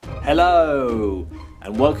Hello,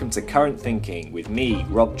 and welcome to Current Thinking with me,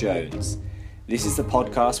 Rob Jones. This is the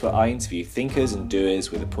podcast where I interview thinkers and doers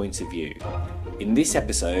with a point of view. In this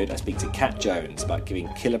episode, I speak to Kat Jones about giving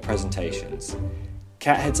killer presentations.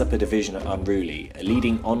 Kat heads up a division at Unruly, a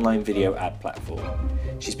leading online video ad platform.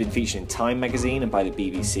 She's been featured in Time magazine and by the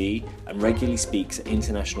BBC, and regularly speaks at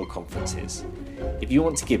international conferences. If you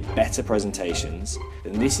want to give better presentations,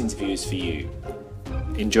 then this interview is for you.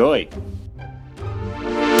 Enjoy!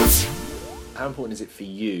 How important is it for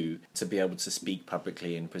you to be able to speak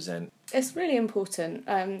publicly and present? It's really important.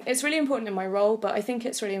 It's really important in my role, but I think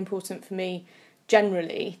it's really important for me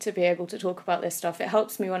generally to be able to talk about this stuff. It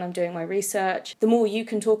helps me when I'm doing my research. The more you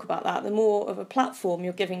can talk about that, the more of a platform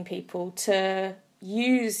you're giving people to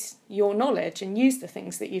use your knowledge and use the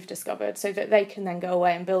things that you've discovered so that they can then go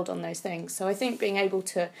away and build on those things. So I think being able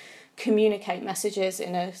to communicate messages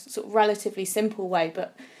in a sort of relatively simple way,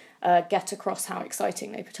 but get across how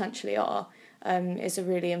exciting they potentially are, is a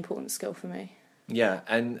really important skill for me. Yeah,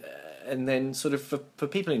 and then sort of for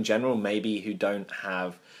people in general, maybe who don't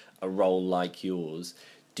have a role like yours,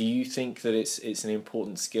 do you think that it's an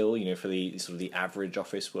important skill, you know, for the sort of the average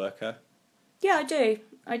office worker? Yeah,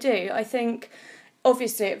 I do. I think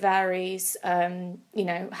obviously it varies. You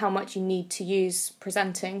know, how much you need to use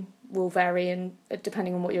presenting will vary and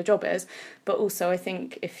depending on what your job is. But also I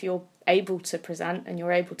think if you're able to present and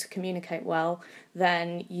you're able to communicate well,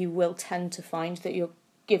 then you will tend to find that you're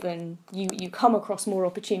given, you come across more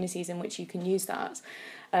opportunities in which you can use that.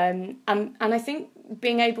 And I think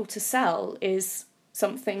being able to sell is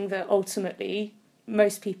something that ultimately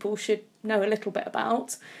most people should know a little bit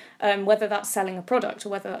about, whether that's selling a product or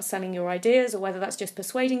whether that's selling your ideas or whether that's just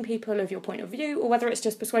persuading people of your point of view or whether it's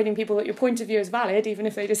just persuading people that your point of view is valid even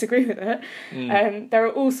if they disagree with it. There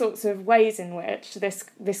are all sorts of ways in which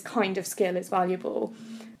this kind of skill is valuable.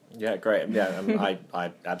 Yeah, great. Yeah,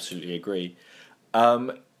 I absolutely agree.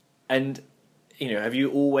 And you know, have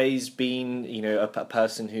you always been, you know, a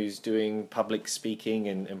person who's doing public speaking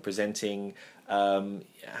and presenting?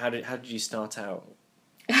 How did you start out?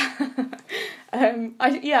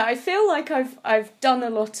 I feel like I've done a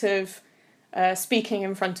lot of speaking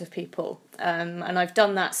in front of people, and I've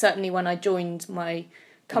done that certainly when I joined my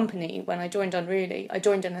company. When I joined Unruly, I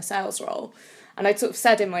joined in a sales role, and I sort of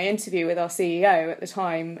said in my interview with our CEO at the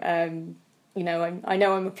time, you know, I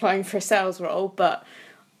know I'm applying for a sales role, but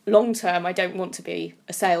long term I don't want to be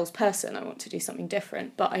a salesperson. I want to do something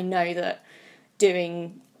different. But I know that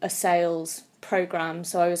doing a sales program,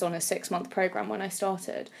 so I was on a 6-month program when I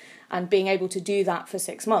started, and being able to do that for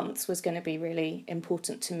 6 months was going to be really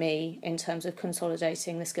important to me in terms of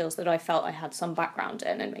consolidating the skills that I felt I had some background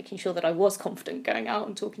in and making sure that I was confident going out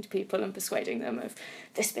and talking to people and persuading them of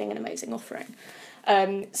this being an amazing offering.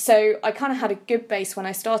 So I kind of had a good base when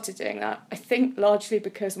I started doing that. I think largely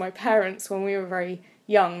because my parents, when we were very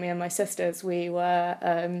young, me and my sisters, we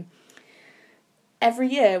were every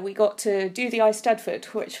year we got to do the Eisteddfod,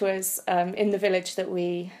 which was in the village that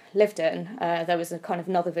we lived in. There was a kind of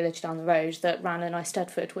another village down the road that ran an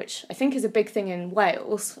Eisteddfod, which I think is a big thing in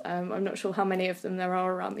Wales. I'm not sure how many of them there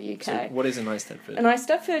are around the UK. So what is an Eisteddfod? An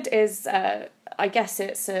Eisteddfod is, I guess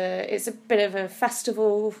it's a bit of a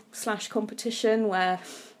festival / competition where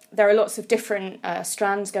there are lots of different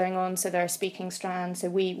strands going on. So there are speaking strands. So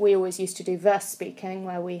we always used to do verse speaking,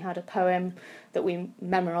 where we had a poem that we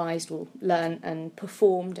memorised or learnt and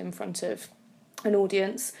performed in front of an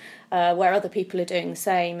audience, where other people are doing the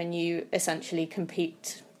same, and you essentially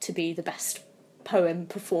compete to be the best poem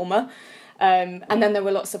performer. And then there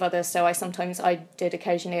were lots of others. So I did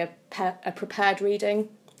occasionally a prepared reading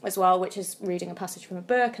as well, which is reading a passage from a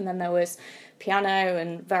book. And then there was piano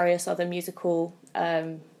and various other musical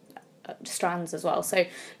strands as well. So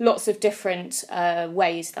lots of different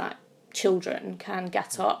ways that children can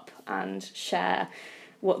get up and share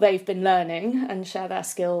what they've been learning and share their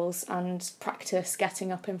skills and practice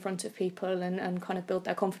getting up in front of people and kind of build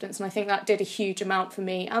their confidence. And I think that did a huge amount for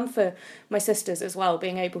me and for my sisters as well,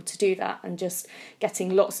 being able to do that and just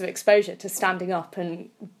getting lots of exposure to standing up, and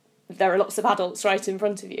there are lots of adults right in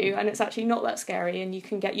front of you and it's actually not that scary and you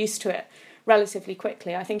can get used to it relatively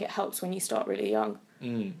quickly. I think it helps when you start really young.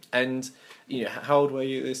 And you know, how old were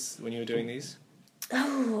you when you were doing these?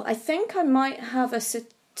 Oh, I think I might have a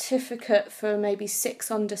certificate for maybe 6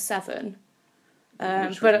 under 7.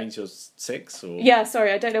 Which means you're 6? Or? Yeah,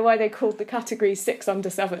 sorry, I don't know why they called the category 6 under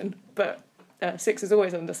 7, but 6 is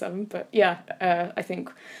always under 7. But yeah, I think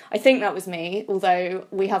that was me, although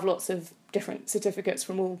we have lots of different certificates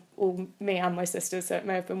from all me and my sisters, so it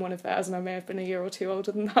may have been one of theirs and I may have been a year or two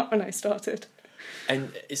older than that when I started.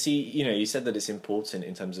 And see, you said that it's important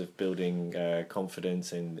in terms of building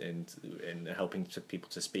confidence and helping people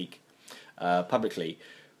to speak publicly.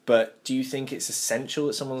 But do you think it's essential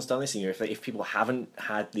that someone's done this? If people haven't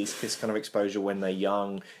had this kind of exposure when they're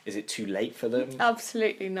young, is it too late for them?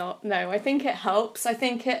 Absolutely not. No, I think it helps. I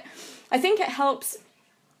think it helps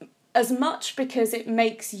as much because it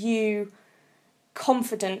makes you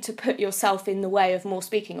confident to put yourself in the way of more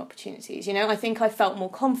speaking opportunities. I think I felt more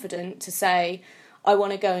confident to say I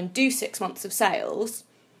want to go and do 6 months of sales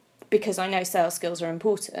because I know sales skills are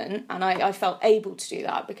important, and I felt able to do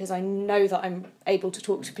that because I know that I'm able to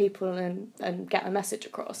talk to people and get a message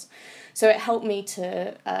across. So it helped me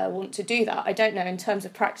to want to do that. I don't know in terms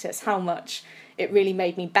of practice how much it really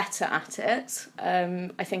made me better at it.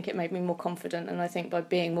 I think it made me more confident, and I think by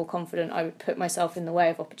being more confident I would put myself in the way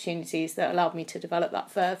of opportunities that allowed me to develop that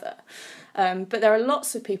further. But there are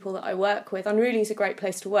lots of people that I work with. Unruly is a great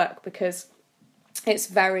place to work because it's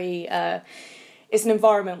very... it's an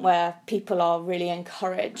environment where people are really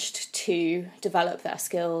encouraged to develop their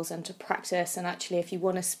skills and to practice. And actually, if you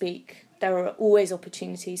want to speak, there are always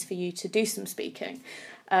opportunities for you to do some speaking.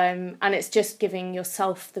 And it's just giving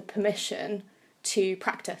yourself the permission to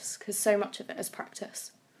practice, because so much of it is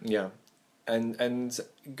practice. Yeah. And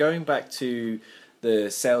going back to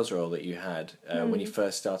the sales role that you had when you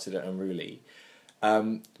first started at Unruly,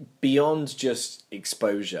 beyond just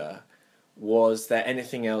exposure, was there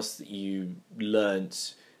anything else that you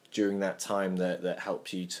learnt during that time that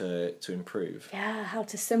helped you to improve? Yeah, how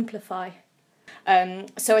to simplify.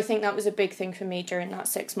 So I think that was a big thing for me during that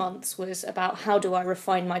 6 months, was about how do I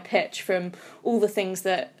refine my pitch from all the things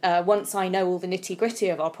that, once I know all the nitty-gritty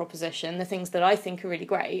of our proposition, the things that I think are really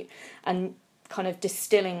great, and kind of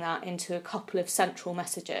distilling that into a couple of central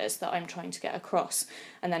messages that I'm trying to get across,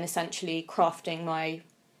 and then essentially crafting my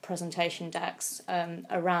presentation decks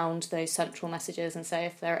around those central messages, and say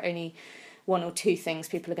if there are only 1 or 2 things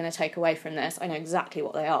people are going to take away from this, I know exactly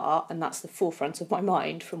what they are, and that's the forefront of my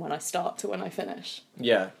mind from when I start to when I finish.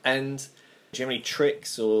 Yeah, and do you have any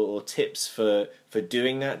tricks or tips for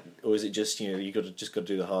doing that, or is it just you got to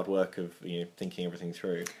do the hard work of thinking everything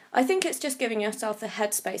through? I think it's just giving yourself the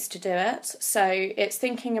headspace to do it. So it's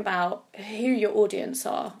thinking about who your audience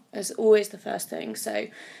are is always the first thing. So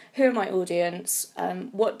who are my audience?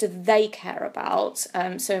 What do they care about?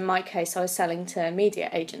 So in my case, I was selling to media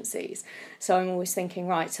agencies. So I'm always thinking,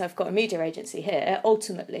 right, so I've got a media agency here.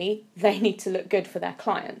 Ultimately, they need to look good for their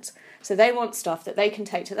client. So they want stuff that they can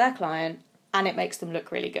take to their client and it makes them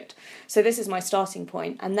look really good. So this is my starting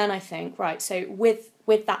point. And then I think, right, so with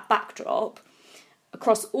that backdrop,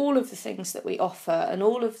 across all of the things that we offer and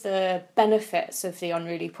all of the benefits of the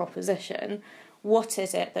Unruly proposition, what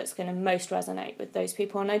is it that's going to most resonate with those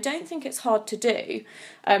people? And I don't think it's hard to do,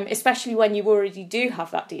 especially when you already do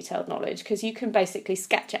have that detailed knowledge, because you can basically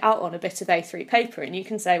sketch it out on a bit of A3 paper and you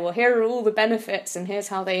can say, well, here are all the benefits and here's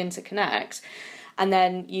how they interconnect. And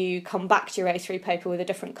then you come back to your A3 paper with a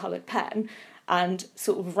different coloured pen and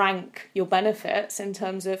sort of rank your benefits in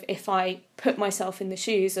terms of, if I put myself in the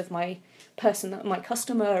shoes of my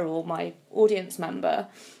customer or my audience member,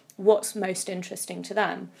 what's most interesting to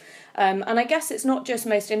them. And I guess it's not just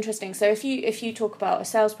most interesting. So if you talk about a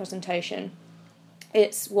sales presentation,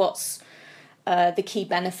 it's what's the key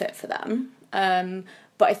benefit for them.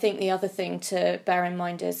 But I think the other thing to bear in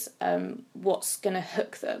mind is what's going to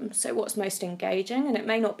hook them. So what's most engaging, and it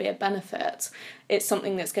may not be a benefit. It's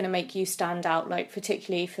something that's going to make you stand out. Like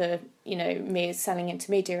particularly for me selling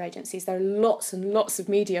into media agencies, there are lots and lots of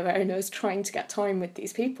media owners trying to get time with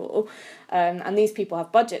these people, and these people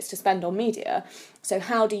have budgets to spend on media. So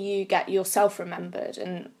how do you get yourself remembered,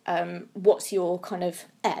 and what's your kind of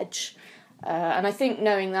edge? And I think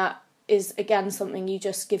knowing that is, again, something you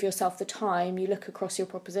just give yourself the time, you look across your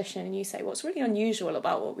proposition and you say, what's really unusual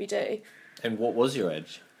about what we do? And what was your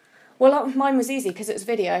edge? Well, mine was easy because it's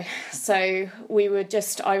video. So we were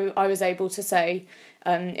just, I was able to say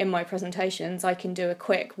in my presentations, I can do a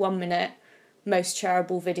quick 1 minute most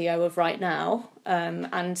shareable video of right now.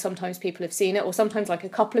 And sometimes people have seen it, or sometimes like a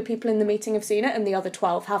couple of people in the meeting have seen it and the other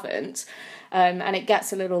 12 haven't. And it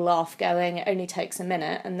gets a little laugh going. It only takes a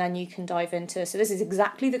minute, and then you can dive into, so this is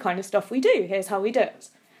exactly the kind of stuff we do. Here's how we do it.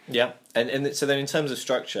 Yeah, and so then in terms of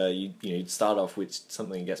structure, you'd start off with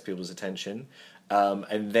something that gets people's attention,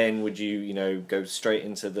 and then would you go straight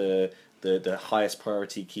into the highest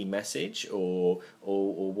priority key message, or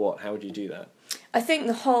what? How would you do that? I think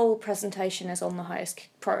the whole presentation is on the highest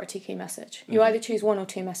priority key message. You either choose 1 or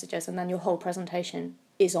 2 messages, and then your whole presentation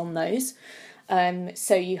is on those.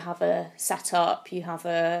 So you have a setup, you have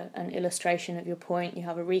an illustration of your point, you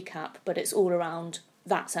have a recap, but it's all around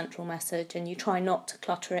that central message, and you try not to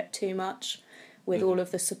clutter it too much with all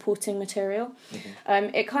of the supporting material.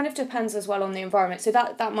 It kind of depends as well on the environment. So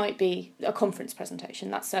that might be a conference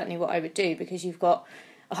presentation. That's certainly what I would do, because you've got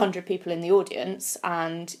 100 people in the audience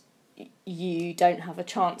and you don't have a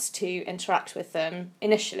chance to interact with them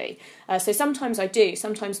initially. So sometimes I do.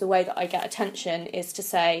 Sometimes the way that I get attention is to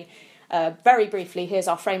say, very briefly, here's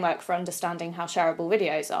our framework for understanding how shareable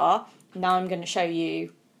videos are. Now I'm going to show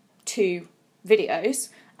you 2 videos,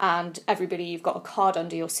 and everybody, you've got a card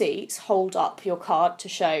under your seats. Hold up your card to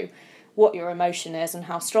show what your emotion is and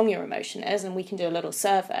how strong your emotion is, and we can do a little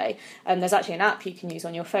survey. And there's actually an app you can use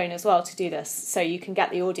on your phone as well to do this, so you can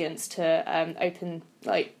get the audience to open,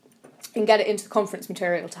 and get it into the conference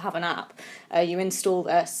material to have an app. You install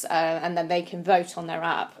this and then they can vote on their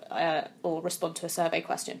app or respond to a survey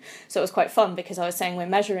question. So it was quite fun, because I was saying we're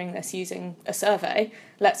measuring this using a survey.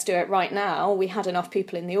 Let's do it right now. We had enough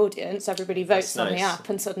people in the audience, everybody votes on the app,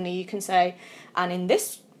 and suddenly you can say, and in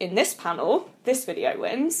this panel, this video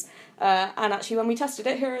wins. And actually, when we tested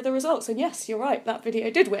it, here are the results. And yes, you're right, that video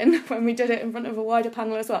did win when we did it in front of a wider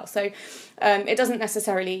panel as well. So it doesn't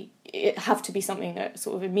necessarily have to be something that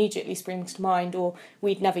sort of immediately springs to mind, or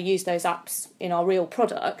we'd never use those apps in our real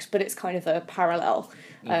product, but it's kind of a parallel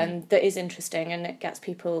that is interesting, and it gets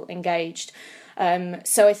people engaged.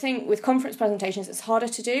 So I think with conference presentations, it's harder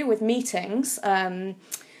to do. With meetings,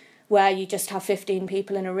 where you just have 15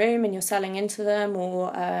 people in a room and you're selling into them,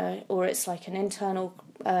 or it's like an internal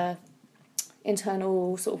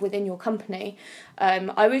sort of within your company,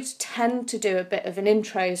 I would tend to do a bit of an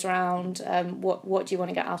intros around what do you want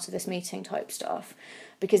to get out of this meeting type stuff,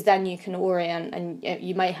 because then you can orient, and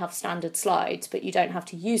you may have standard slides, but you don't have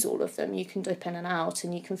to use all of them. You can dip in and out,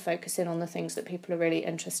 and you can focus in on the things that people are really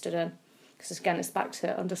interested in. Because again, it's back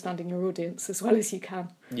to understanding your audience as well as you can.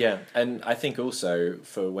 Yeah, and I think also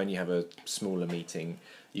for when you have a smaller meeting,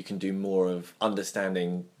 you can do more of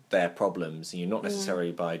understanding their problems. You're not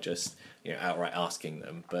necessarily by just outright asking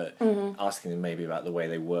them, but asking them maybe about the way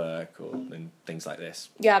they work and things like this.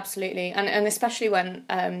 Yeah, absolutely, and especially when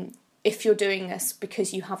if you're doing this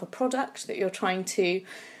because you have a product that you're trying to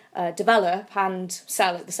develop and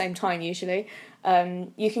sell at the same time, usually.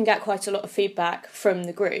 You can get quite a lot of feedback from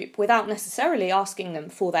the group without necessarily asking them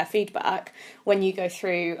for their feedback. When you go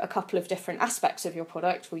through a couple of different aspects of your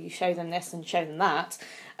product, where you show them this and show them that,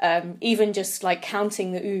 even just like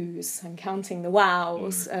counting the oohs and counting the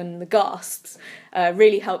wows and the gasps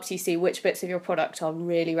really helps you see which bits of your product are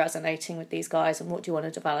really resonating with these guys, and what do you want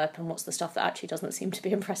to develop, and what's the stuff that actually doesn't seem to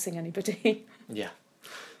be impressing anybody. Yeah.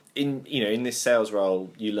 In this sales role,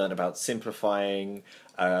 you learn about simplifying,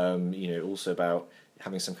 also about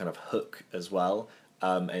having some kind of hook as well,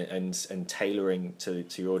 and tailoring to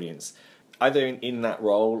your audience. Either in that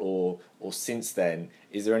role or since then,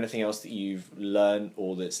 is there anything else that you've learned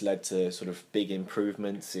or that's led to sort of big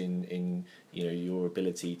improvements in your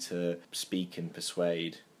ability to speak and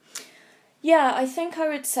persuade? Yeah, I think I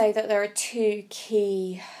would say that there are 2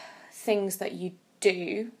 key things that you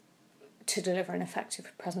do to deliver an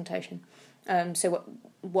effective presentation. So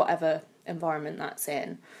whatever environment that's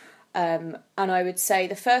in. And I would say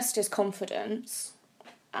the first is confidence,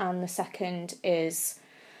 and the second is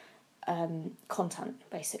content,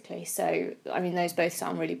 basically. So, I mean, those both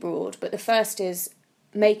sound really broad, but the first is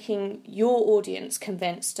making your audience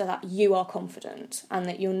convinced that you are confident and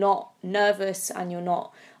that you're not nervous and you're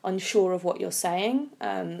not unsure of what you're saying,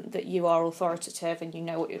 that you are authoritative and you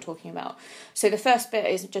know what you're talking about. So the first bit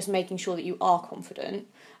is just making sure that you are confident,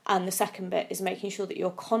 and the second bit is making sure that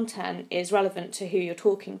your content is relevant to who you're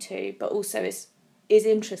talking to, but also is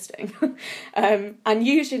interesting. And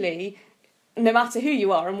usually, no matter who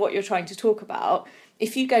you are and what you're trying to talk about,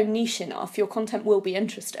 if you go niche enough, your content will be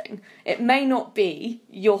interesting. It may not be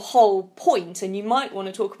your whole point, and you might want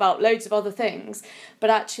to talk about loads of other things, but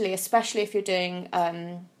actually, especially if you're doing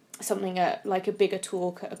something like a bigger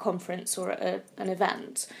talk at a conference or at an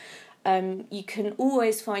event, you can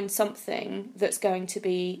always find something that's going to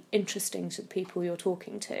be interesting to the people you're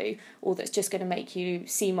talking to, or that's just going to make you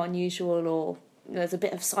seem unusual, or there's a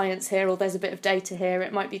bit of science here, or there's a bit of data here.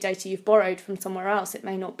 It might be data you've borrowed from somewhere else. It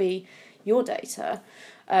may not be your data.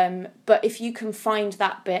 But if you can find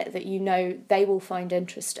that bit that they will find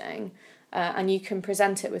interesting, and you can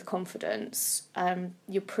present it with confidence,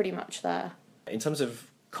 you're pretty much there. In terms of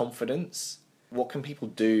confidence, what can people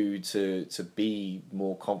do to be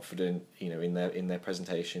more confident, in their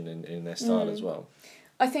presentation and in their style as well?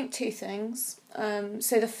 I think 2 things.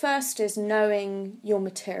 So the first is knowing your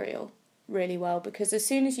material really well, because as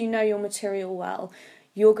soon as you know your material well,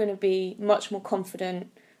 you're going to be much more confident,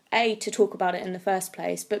 A, to talk about it in the first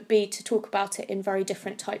place, but B, to talk about it in very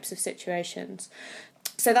different types of situations.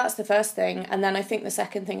 So that's the first thing. And then I think the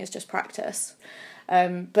second thing is just practice.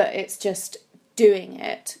 But it's just doing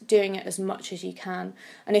it as much as you can.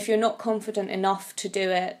 And if you're not confident enough to do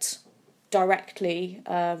it directly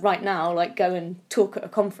right now, like go and talk at a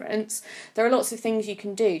conference, there are lots of things you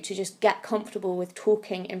can do to just get comfortable with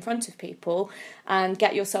talking in front of people and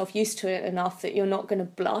get yourself used to it enough that you're not going to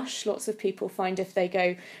blush. Lots of people find if they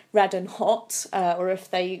go red and hot or if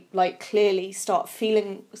they like clearly start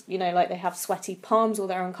feeling, you know, like they have sweaty palms or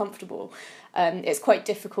they're uncomfortable, it's quite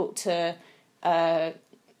difficult to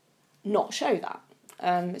not show that.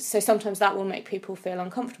 So sometimes that will make people feel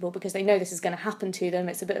uncomfortable because they know this is going to happen to them.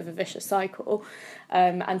 It's a bit of a vicious cycle,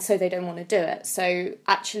 and so they don't want to do it. So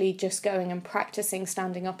actually just going and practicing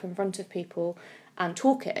standing up in front of people and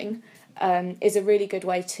talking is a really good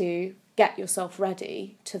way to get yourself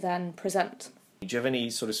ready to then present. Do you have any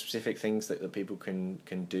sort of specific things that people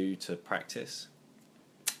can do to practice?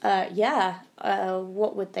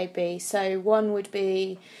 What would they be? So one would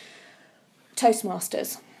be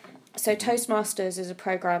Toastmasters. So Toastmasters is a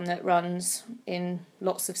program that runs in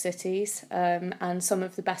lots of cities, and some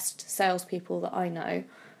of the best salespeople that I know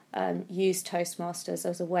use Toastmasters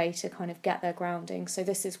as a way to kind of get their grounding. So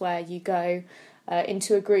this is where you go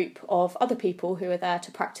into a group of other people who are there to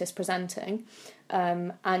practice presenting,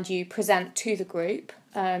 and you present to the group.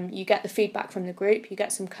 You get the feedback from the group, you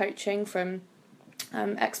get some coaching from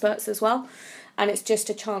experts as well, and it's just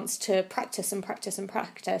a chance to practice and practice and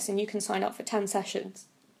practice, and you can sign up for 10 sessions.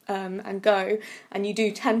 And go and you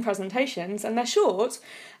do 10 presentations, and they're short,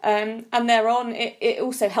 and they're on. It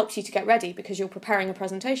also helps you to get ready because you're preparing a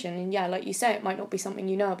presentation, and yeah, like you say, it might not be something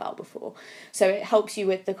you know about before, so it helps you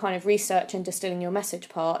with the kind of research and distilling your message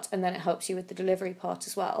part, and then it helps you with the delivery part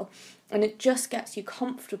as well, and it just gets you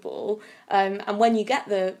comfortable, and when you get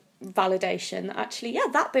the validation, actually, yeah,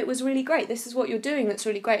 that bit was really great, this is what you're doing that's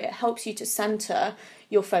really great, it helps you to centre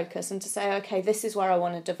your focus and to say, okay, this is where I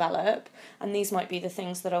want to develop, and these might be the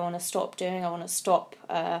things that I want to stop doing. I want to stop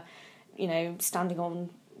standing on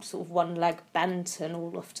sort of one leg bent and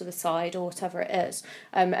all off to the side or whatever it is,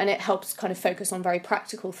 and it helps kind of focus on very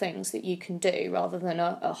practical things that you can do rather than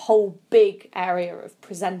a whole big area of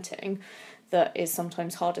presenting that is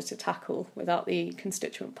sometimes harder to tackle without the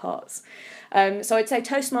constituent parts. So I'd say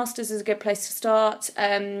Toastmasters is a good place to start.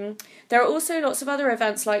 There are also lots of other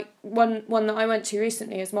events, like one that I went to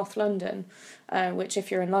recently is Moth London, which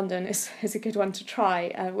if you're in London is a good one to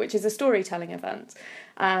try, which is a storytelling event.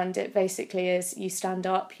 And it basically is you stand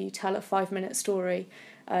up, you tell a 5-minute story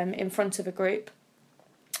in front of a group,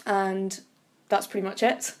 and that's pretty much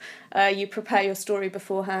it. You prepare your story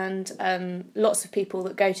beforehand. Lots of people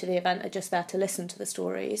that go to the event are just there to listen to the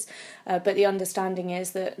stories. But the understanding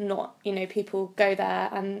is that people go there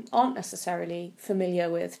and aren't necessarily familiar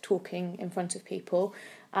with talking in front of people.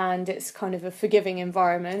 And it's kind of a forgiving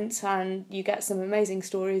environment, and you get some amazing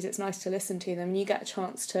stories. It's nice to listen to them. You get a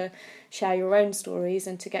chance to share your own stories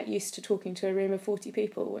and to get used to talking to a room of 40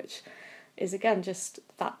 people, which is again just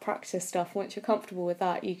that practice stuff. Once you're comfortable with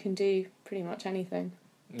that, you can do pretty much anything.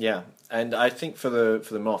 Yeah, and I think for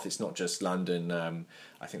the Moth, it's not just London.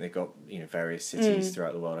 I think they've got various cities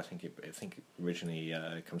throughout the world. I think it originally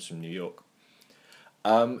comes from New York.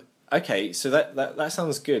 Okay, so that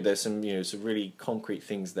sounds good. There's some some really concrete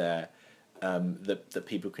things there that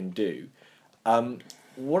people can do.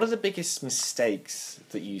 What are the biggest mistakes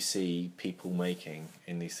that you see people making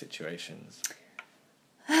in these situations?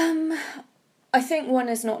 I think one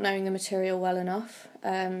is not knowing the material well enough.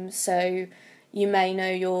 So you may know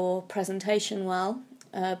your presentation well,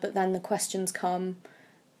 but then the questions come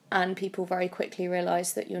and people very quickly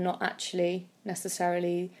realise that you're not actually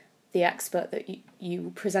necessarily the expert that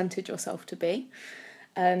you presented yourself to be.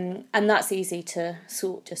 And that's easy to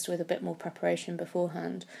sort just with a bit more preparation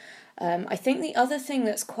beforehand. I think the other thing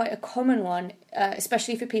that's quite a common one,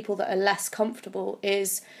 especially for people that are less comfortable,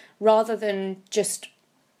 is rather than just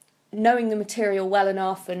knowing the material well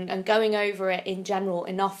enough and going over it in general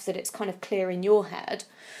enough that it's kind of clear in your head,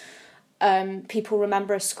 people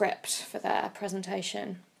remember a script for their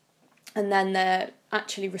presentation and then they're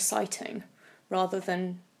actually reciting rather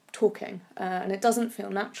than talking, and it doesn't feel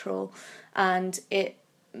natural, and it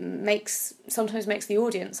sometimes makes the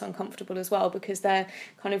audience uncomfortable as well, because they're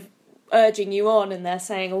kind of urging you on and they're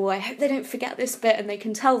saying, I hope they don't forget this bit, and they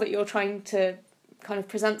can tell that you're trying to kind of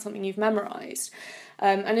present something you've memorised.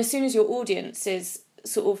 And as soon as your audience is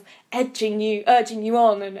sort of urging you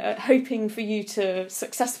on and hoping for you to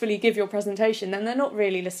successfully give your presentation, then they're not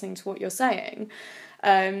really listening to what you're saying.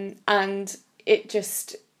 And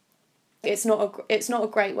it's not a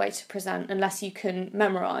great way to present unless you can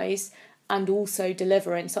memorise and also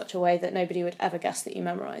deliver in such a way that nobody would ever guess that you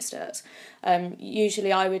memorised it.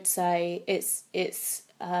 Usually I would say it's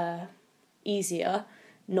easier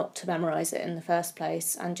not to memorise it in the first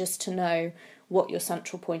place, and just to know what your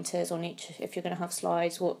central point is on each, if you're going to have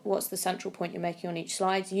slides, what's the central point you're making on each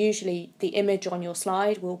slide. Usually the image on your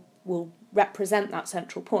slide will represent that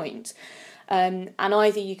central point. And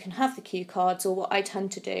either you can have the cue cards, or what I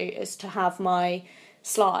tend to do is to have my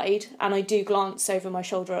slide, and I do glance over my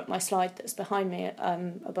shoulder at my slide that's behind me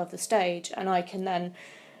above the stage, and I can then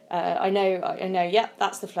I know, yep,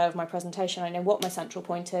 that's the flow of my presentation. I know what my central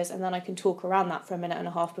point is, and then I can talk around that for a minute and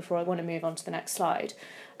a half before I want to move on to the next slide.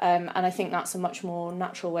 And I think that's a much more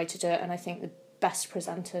natural way to do it, and I think the best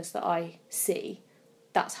presenters that I see,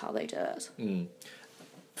 that's how they do it.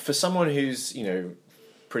 For someone who's,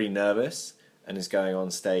 pretty nervous and is going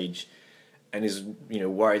on stage and is,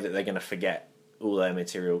 worried that they're going to forget all their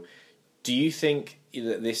material, do you think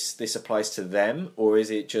that this applies to them, or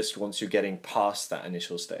is it just once you're getting past that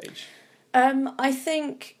initial stage? I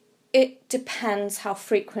think it depends how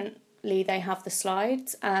frequently they have the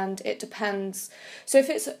slides, and it depends. So if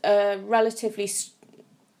it's a relatively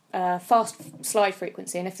fast slide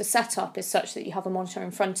frequency, and if the setup is such that you have a monitor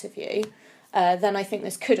in front of you, then I think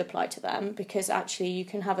this could apply to them, because actually you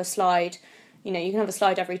can have a slide, you can have a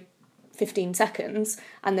slide every 15 seconds,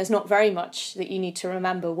 and there's not very much that you need to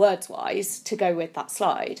remember words-wise to go with that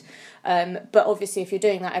slide. But obviously if you're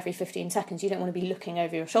doing that every 15 seconds, you don't want to be looking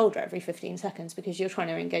over your shoulder every 15 seconds, because you're trying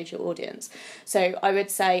to engage your audience. So I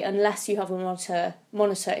would say, unless you have a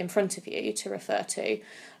monitor in front of you to refer to,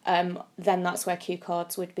 then that's where cue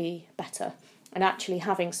cards would be better. And actually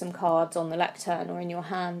having some cards on the lectern or in your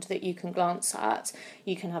hand that you can glance at.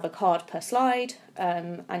 You can have a card per slide,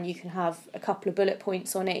 and you can have a couple of bullet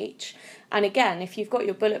points on each. And again, if you've got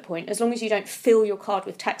your bullet point, as long as you don't fill your card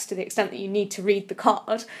with text to the extent that you need to read the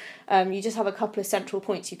card, you just have a couple of central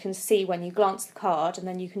points you can see when you glance the card, and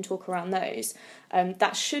then you can talk around those.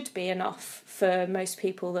 That should be enough for most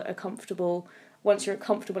people that are comfortable. Once you're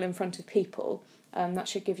comfortable in front of people, that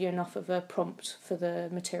should give you enough of a prompt for the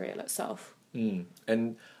material itself.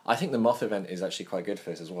 And I think the Moth event is actually quite good for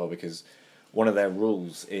this as well, because one of their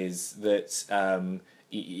rules is that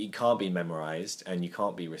it can't be memorised and you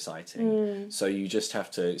can't be reciting. So you just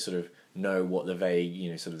have to sort of know what the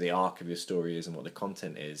vague, sort of the arc of your story is and what the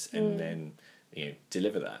content is, and then,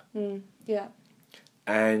 deliver that. Yeah.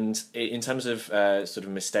 And in terms of sort of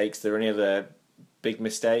mistakes, are there any other big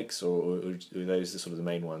mistakes, or are those sort of the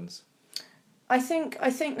main ones? I think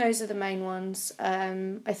those are the main ones.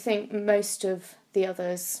 I think most of the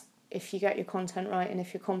others, if you get your content right and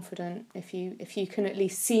if you're confident, if you can at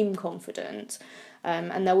least seem confident,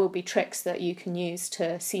 and there will be tricks that you can use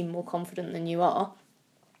to seem more confident than you are,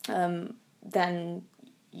 then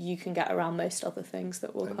you can get around most other things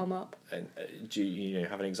that will come up. And do you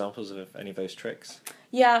have any examples of any of those tricks?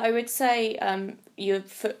 Yeah, I would say your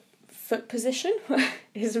foot position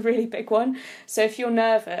is a really big one. So if you're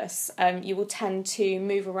nervous, you will tend to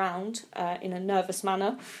move around in a nervous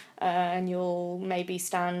manner, and you'll maybe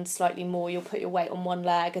stand slightly more. You'll put your weight on one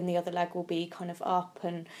leg and the other leg will be kind of up,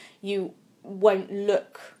 and you won't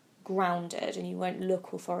look grounded and you won't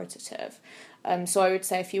look authoritative. So I would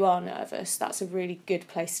say if you are nervous, that's a really good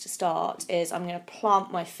place to start. Is I'm going to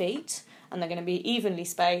plant my feet, and they're going to be evenly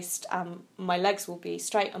spaced, and my legs will be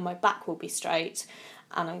straight and my back will be straight,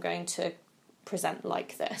 and I'm going to present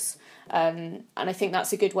like this. And I think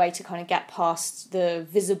that's a good way to kind of get past the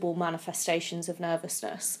visible manifestations of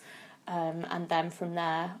nervousness. And then from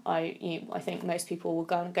there, I think most people will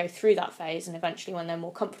go through that phase, and eventually when they're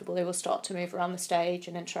more comfortable, they will start to move around the stage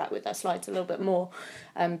and interact with their slides a little bit more.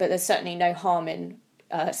 But there's certainly no harm in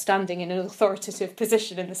standing in an authoritative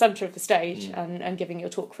position in the centre of the stage and giving your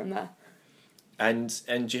talk from there. And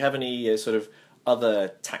do you have any sort of other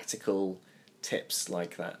tactical tips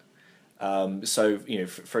like that? So,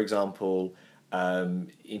 for example,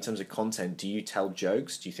 in terms of content, do you tell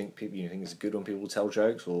jokes? Do you think think it's good when people tell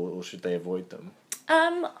jokes, or should they avoid them?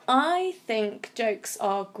 I think jokes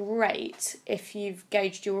are great if you've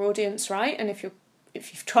gauged your audience right, and if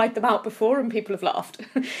you've tried them out before and people have laughed.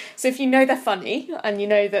 So if you know they're funny, and you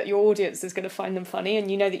know that your audience is going to find them funny,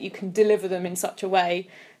 and you know that you can deliver them in such a way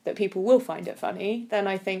that people will find it funny, then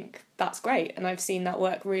I think that's great, and I've seen that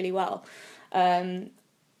work really well.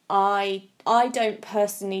 I don't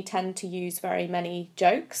personally tend to use very many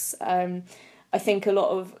jokes. I think a lot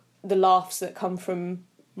of the laughs that come from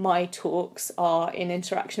my talks are in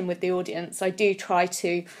interaction with the audience. I do try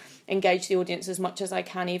to engage the audience as much as I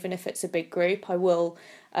can, even if it's a big group. I will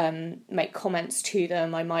make comments to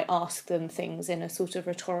them. I might ask them things in a sort of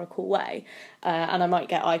rhetorical way, and I might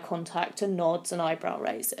get eye contact and nods and eyebrow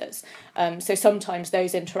raises. So sometimes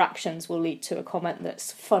those interactions will lead to a comment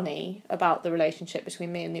that's funny about the relationship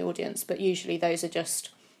between me and the audience, but usually those are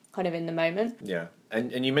just kind of in the moment. Yeah,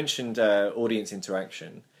 and you mentioned audience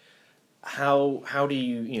interaction. How do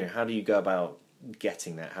you go about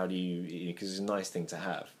getting that? How do you, because it's a nice thing to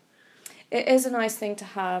have. It is a nice thing to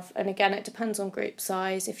have, and again, it depends on group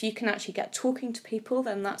size. If you can actually get talking to people,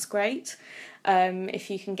 then that's great. If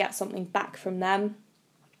you can get something back from them.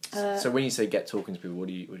 So when you say get talking to people, what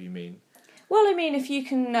do you mean? Well, I mean, if you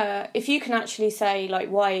can actually say, like,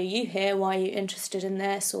 why are you here? Why are you interested in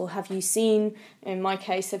this? Or have you seen, in my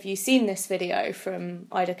case, have you seen this video from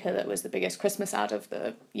Idika that was the biggest Christmas ad of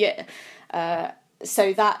the year?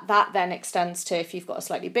 So that then extends to, if you've got a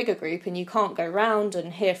slightly bigger group and you can't go round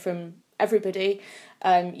and hear from everybody,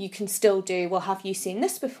 you can still do, well, have you seen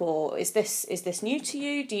this before? Is this new to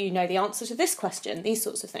you? Do you know the answer to this question? These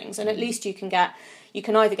sorts of things. And at least you can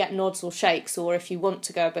either get nods or shakes, or if you want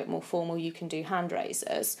to go a bit more formal, you can do hand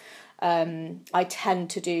raises. I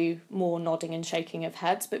tend to do more nodding and shaking of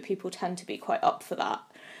heads, but people tend to be quite up for that.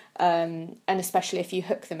 And especially if you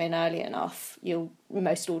hook them in early enough,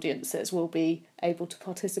 most audiences will be able to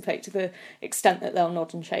participate to the extent that they'll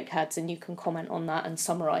nod and shake heads, and you can comment on that and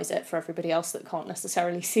summarise it for everybody else that can't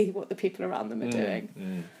necessarily see what the people around them are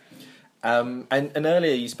doing. And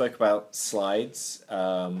earlier you spoke about slides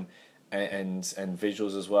and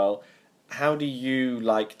visuals as well. How do you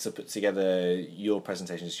like to put together your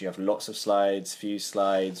presentations? Do you have lots of slides, few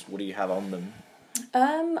slides? What do you have on them?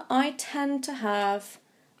 I tend to have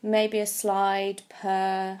maybe a slide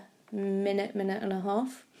per minute and a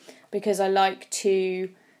half, because I like to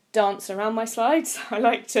dance around my slides. I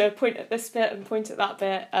like to point at this bit and point at that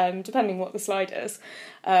bit, depending what the slide is.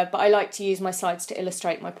 But I like to use my slides to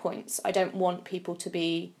illustrate my points. I don't want people to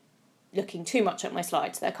be looking too much at my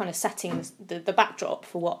slides. They're kind of setting the backdrop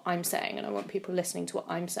for what I'm saying, and I want people listening to what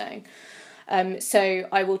I'm saying. So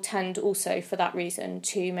I will tend also, for that reason,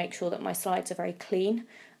 to make sure that my slides are very clean.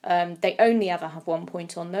 They only ever have one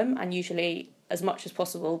point on them, and usually, as much as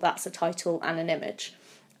possible, that's a title and an image,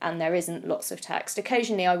 and there isn't lots of text.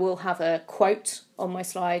 Occasionally I will have a quote on my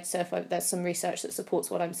slide, so if there's some research that supports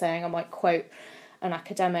what I'm saying, I might quote an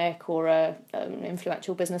academic or an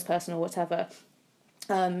influential business person or whatever.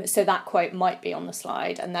 So that quote might be on the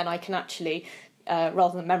slide, and then I can actually,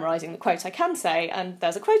 rather than memorising the quote, I can say, and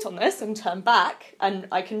there's a quote on this, and turn back, and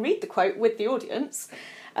I can read the quote with the audience.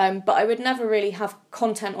 But I would never really have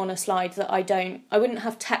content on a slide that I wouldn't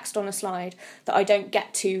have text on a slide that I don't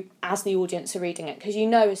get to as the audience are reading it, because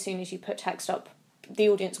as soon as you put text up, the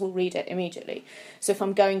audience will read it immediately. So if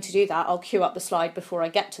I'm going to do that, I'll queue up the slide before I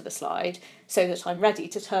get to the slide, so that I'm ready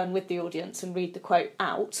to turn with the audience and read the quote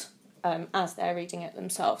out as they're reading it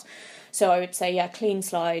themselves. So I would say, clean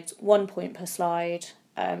slides, 1 point per slide,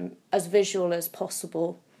 as visual as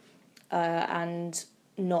possible, and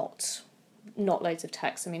not loads of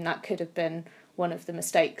text. I mean, that could have been one of the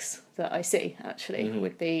mistakes that I see, actually,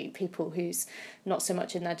 would be people who's not so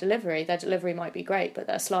much in their delivery. Their delivery might be great, but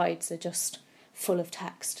their slides are just full of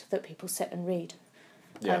text that people sit and read.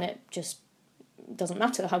 Yeah. And it just doesn't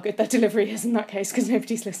matter how good their delivery is in that case, because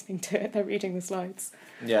nobody's listening to it, they're reading the slides.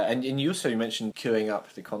 Yeah, and you also mentioned queuing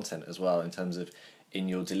up the content as well in terms of in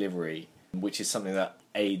your delivery, which is something that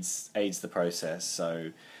aids the process.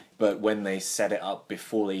 So, but when they set it up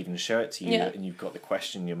before they even show it to you, and you've got the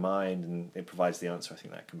question in your mind and it provides the answer, I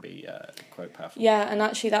think that can be quite powerful. Yeah, and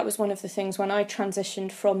actually that was one of the things when I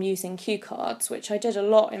transitioned from using cue cards, which I did a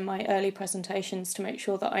lot in my early presentations to make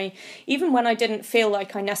sure that even when I didn't feel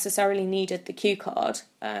like I necessarily needed the cue card,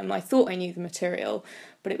 I thought I knew the material,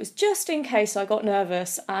 but it was just in case I got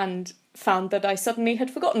nervous and found that I suddenly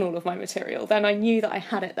had forgotten all of my material. Then I knew that I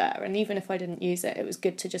had it there, and even if I didn't use it, it was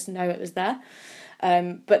good to just know it was there.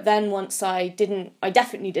 But then once I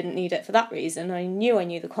definitely didn't need it for that reason. I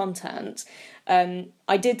knew the content.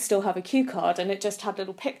 I did still have a cue card, and it just had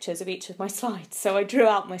little pictures of each of my slides. So I drew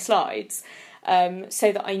out my slides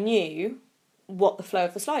so that I knew what the flow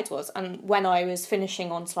of the slides was. And when I was finishing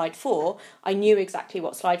on slide 4, I knew exactly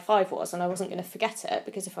what slide 5 was, and I wasn't going to forget it,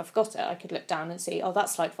 because if I forgot it, I could look down and see, oh,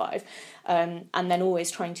 that's slide 5. And then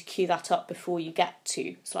always trying to cue that up before you get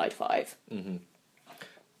to slide 5. Mm-hmm.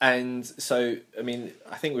 And so, I mean,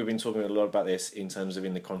 I think we've been talking a lot about this in terms of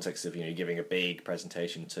in the context of, giving a big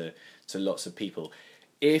presentation to lots of people.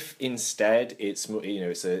 If instead it's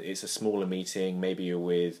a smaller meeting, maybe you're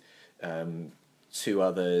with 2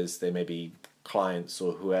 others, they may be clients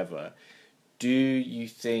or whoever, do you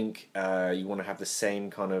think you want to have the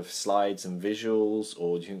same kind of slides and visuals,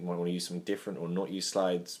 or do you think you want to use something different or not use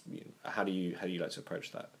slides? How do you like to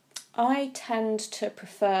approach that? I tend to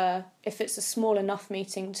prefer, if it's a small enough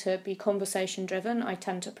meeting to be conversation driven, I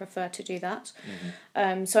tend to prefer to do that.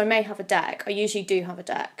 So I may have a deck. I usually do have a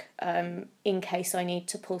deck in case I need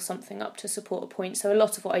to pull something up to support a point. So a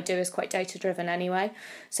lot of what I do is quite data driven anyway.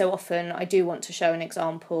 So often I do want to show an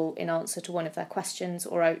example in answer to one of their questions,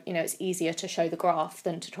 or it's easier to show the graph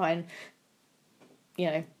than to try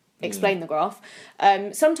and explain the graph.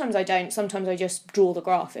 Sometimes I don't. Sometimes I just draw the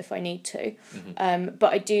graph if I need to.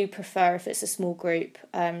 But I do prefer, if it's a small group,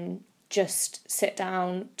 just sit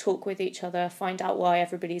down, talk with each other, find out why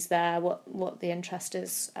everybody's there, what the interest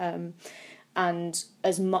is, and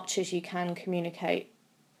as much as you can communicate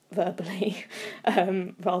verbally,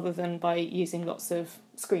 rather than by using lots of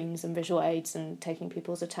screens and visual aids and taking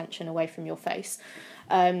people's attention away from your face.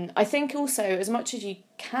 I think also, as much as you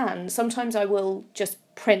can, sometimes I will just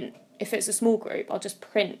print, if it's a small group, I'll just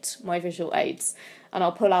print my visual aids and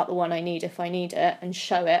I'll pull out the one I need if I need it and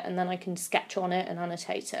show it, and then I can sketch on it and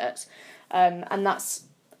annotate it. And that's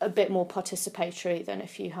a bit more participatory than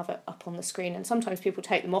if you have it up on the screen. And sometimes people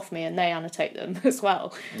take them off me and they annotate them as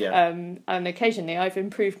well. Yeah. And occasionally I've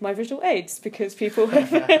improved my visual aids because people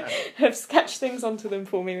have sketched things onto them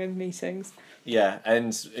for me in meetings. Yeah,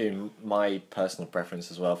 and my personal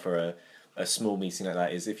preference as well for a small meeting like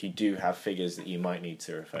that is, if you do have figures that you might need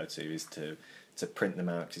to refer to, is to print them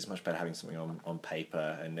out, because it's much better having something on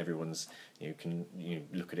paper and everyone's can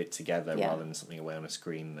look at it together rather than something away on a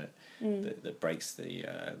screen that breaks the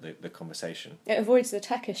conversation. It avoids the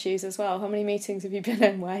tech issues as well. How many meetings have you been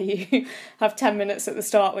in where you have 10 minutes at the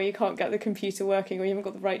start where you can't get the computer working, or you haven't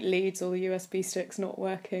got the right leads, or the USB stick's not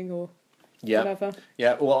working, or whatever?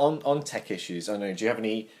 Yeah, well, on tech issues, I don't know, do you have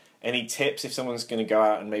any tips if someone's going to go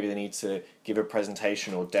out and maybe they need to give a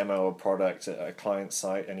presentation or demo a product at a client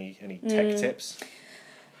site? Any tech tips?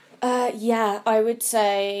 I would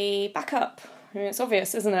say backup. I mean, it's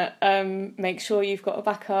obvious, isn't it? Make sure you've got a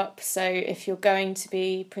backup. So if you're going to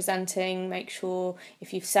be presenting, make sure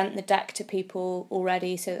if you've sent the deck to people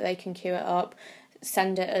already so that they can queue it up,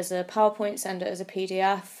 send it as a PowerPoint, send it as a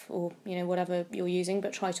PDF, or whatever you're using,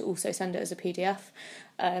 but try to also send it as a PDF.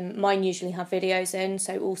 Mine usually have videos in,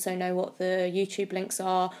 so also know what the YouTube links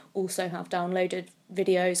are. Also have downloaded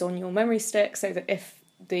videos on your memory stick, so that if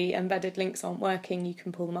the embedded links aren't working, you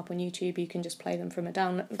can pull them up on YouTube. You can just play them from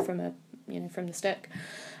the stick.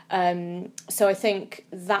 So I think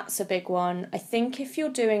that's a big one. I think if you're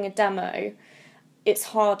doing a demo, it's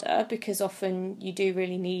harder because often you do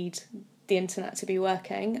really need the internet to be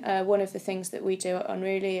working. One of the things that we do at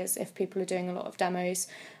Unruly is, if people are doing a lot of demos,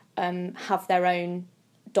 have their own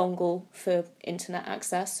dongle for internet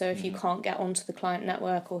access. So if you can't get onto the client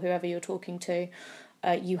network or whoever you're talking to,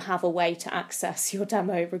 you have a way to access your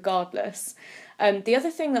demo regardless. The other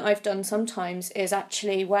thing that I've done sometimes is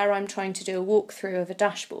actually where I'm trying to do a walkthrough of a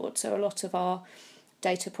dashboard. So a lot of our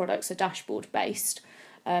data products are dashboard based.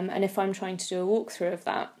 And if I'm trying to do a walkthrough of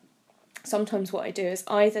that, sometimes what I do is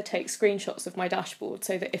either take screenshots of my dashboard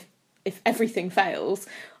so that if everything fails,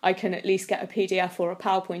 I can at least get a PDF or a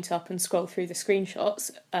PowerPoint up and scroll through the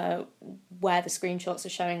screenshots, where the screenshots are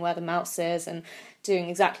showing where the mouse is and doing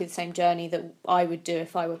exactly the same journey that I would do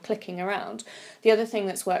if I were clicking around. The other thing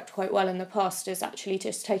that's worked quite well in the past is actually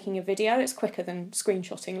just taking a video. It's quicker than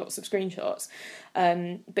screenshotting lots of screenshots.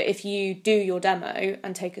 But if you do your demo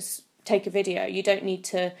and take a video, you don't need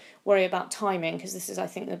to worry about timing, because this is, I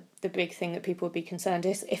think, the big thing that people would be concerned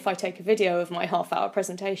is, if I take a video of my half-hour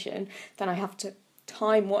presentation, then I have to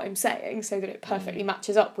time what I'm saying so that it perfectly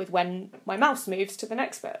matches up with when my mouse moves to the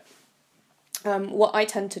next bit. What I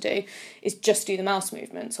tend to do is just do the mouse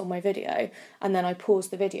movements on my video, and then I pause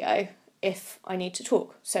the video if I need to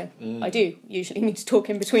talk. So I do usually need to talk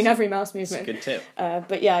in between every mouse movement. That's a good tip.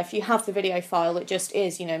 But yeah, if you have the video file, it just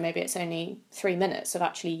is, maybe it's only 3 minutes of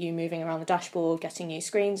actually you moving around the dashboard, getting new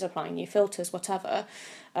screens, applying new filters, whatever.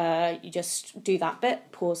 You just do that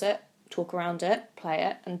bit, pause it, talk around it, play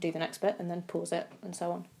it, and do the next bit, and then pause it, and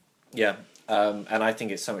so on. Yeah, and I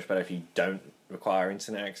think it's so much better if you don't require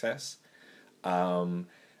internet access. And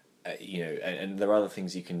there are other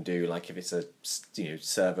things you can do, like if it's a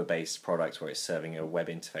server-based product where it's serving a web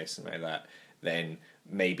interface, something like that, then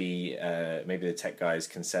maybe the tech guys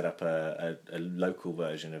can set up a local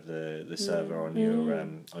version of the server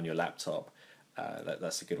on your laptop.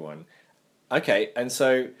 That's a good one. Okay, and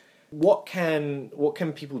so what can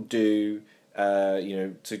people do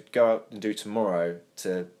to go out and do tomorrow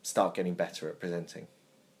to start getting better at presenting?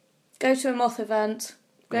 Go to a Moth event.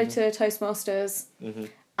 Go to Toastmasters,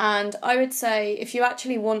 And I would say if you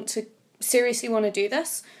actually seriously want to do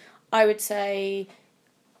this, I would say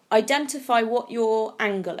identify what your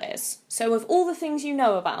angle is. So of all the things you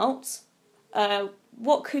know about,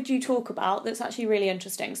 what could you talk about that's actually really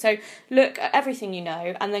interesting? So look at everything you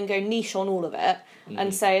know and then go niche on all of it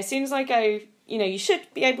and say, as soon as I go, you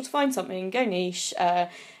should be able to find something, go niche.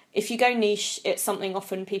 If you go niche, it's something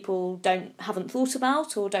often people haven't thought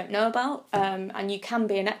about or don't know about, and you can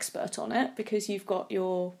be an expert on it because you've got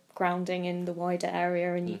your grounding in the wider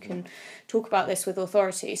area and you can talk about this with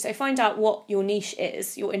authority. So find out what your niche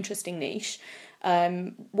is, your interesting niche,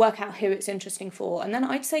 work out who it's interesting for, and then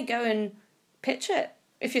I'd say go and pitch it.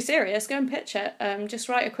 If you're serious, go and pitch it. Just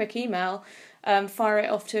write a quick email, fire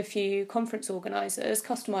it off to a few conference organisers,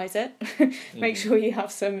 customise it, make sure you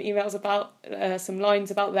have some emails about, some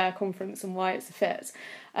lines about their conference and why it's a fit,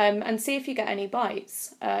 and see if you get any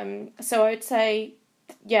bites. So I would say,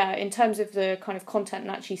 yeah, in terms of the kind of content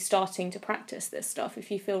and actually starting to practice this stuff,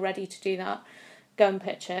 if you feel ready to do that, go and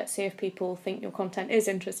pitch it, see if people think your content is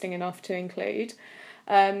interesting enough to include.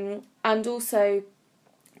 And also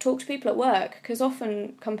talk to people at work, because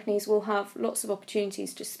often companies will have lots of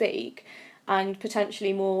opportunities to speak and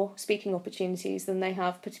potentially more speaking opportunities than they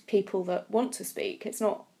have people that want to speak. It's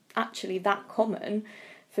not actually that common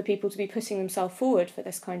for people to be putting themselves forward for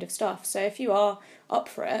this kind of stuff. So if you are up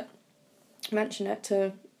for it, mention it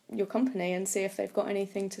to your company and see if they've got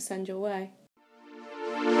anything to send your way.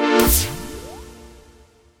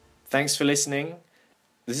 Thanks for listening.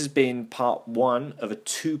 This has been part 1 of a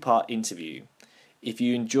 2-part interview. If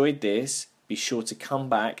you enjoyed this, be sure to come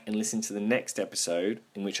back and listen to the next episode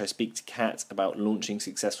in which I speak to Kat about launching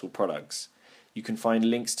successful products. You can find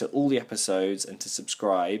links to all the episodes and to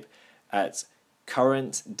subscribe at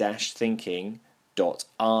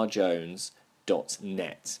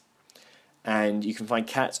current-thinking.rjones.net. And you can find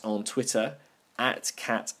Kat on Twitter at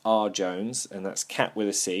 @CatRJones, and that's Cat with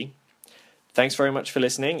a C. Thanks very much for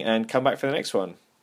listening, and come back for the next one.